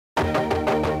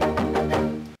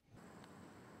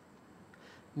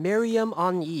Miriam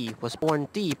An-yi was born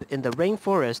deep in the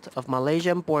rainforest of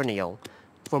Malaysian Borneo.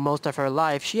 For most of her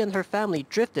life, she and her family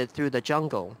drifted through the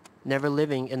jungle, never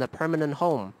living in a permanent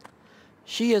home.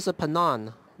 She is a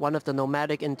Panan, one of the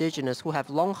nomadic indigenous who have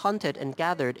long hunted and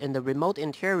gathered in the remote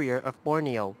interior of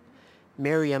Borneo.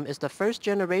 Miriam is the first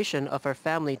generation of her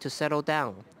family to settle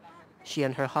down. She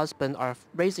and her husband are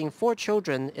raising 4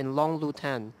 children in Long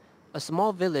Lutan, a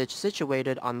small village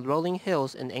situated on rolling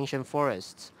hills in ancient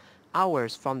forests,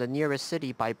 hours from the nearest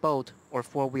city by boat or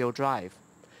 4-wheel drive.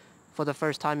 For the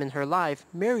first time in her life,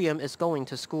 Miriam is going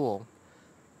to school.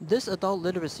 This adult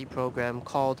literacy program,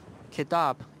 called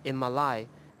KEDAP in Malay,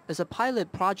 is a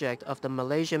pilot project of the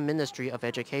Malaysian Ministry of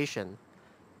Education.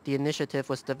 The initiative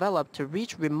was developed to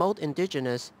reach remote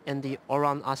indigenous and the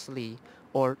Orang Asli,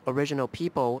 or original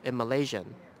people in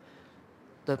Malaysian.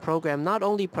 The program not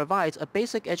only provides a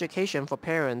basic education for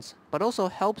parents, but also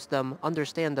helps them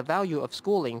understand the value of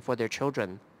schooling for their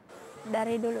children.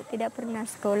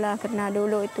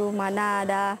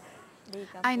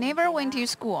 I never went to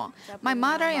school. My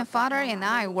mother and father and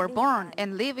I were born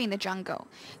and live in the jungle.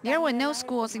 There were no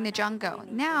schools in the jungle.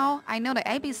 Now I know the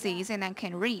ABCs and I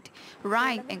can read,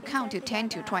 write, and count to 10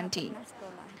 to 20.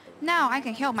 Now I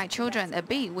can help my children a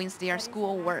bit with their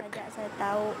schoolwork.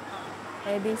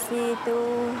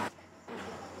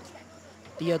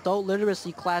 The adult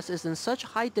literacy class is in such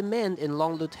high demand in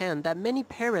Long Lutan that many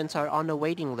parents are on a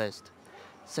waiting list.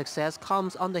 Success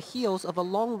comes on the heels of a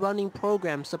long-running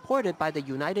program supported by the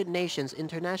United Nations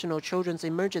International Children's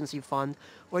Emergency Fund,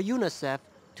 or UNICEF,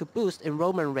 to boost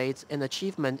enrollment rates and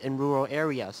achievement in rural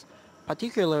areas,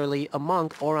 particularly among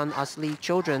Orang Asli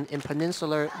children in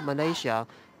peninsular Malaysia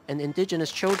and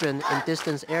indigenous children in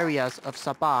distant areas of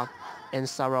Sabah and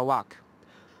Sarawak.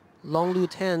 Long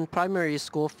Lutan Primary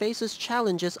School faces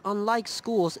challenges unlike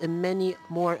schools in many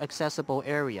more accessible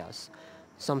areas.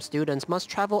 Some students must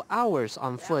travel hours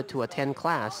on foot to attend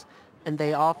class, and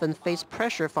they often face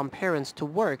pressure from parents to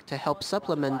work to help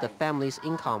supplement the family's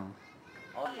income.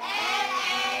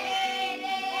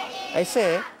 I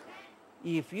say,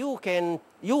 if you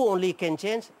only can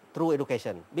change through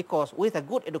education, because with a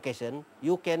good education,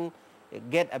 you can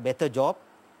get a better job.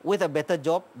 With a better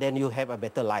job, then you have a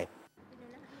better life.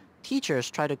 Teachers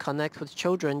try to connect with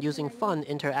children using fun,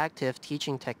 interactive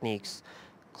teaching techniques.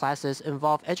 Classes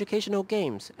involve educational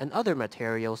games and other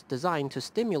materials designed to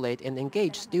stimulate and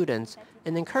engage students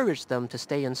and encourage them to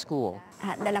stay in school.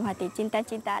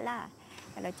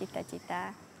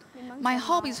 My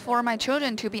hope is for my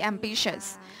children to be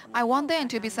ambitious. I want them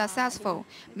to be successful.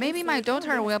 Maybe my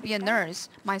daughter will be a nurse.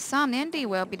 My son Andy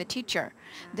will be the teacher.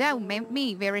 That will make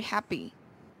me very happy.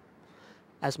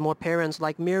 As more parents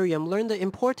like Miriam learn the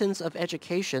importance of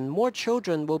education, more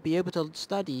children will be able to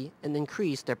study and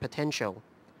increase their potential.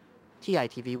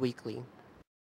 TITV Weekly.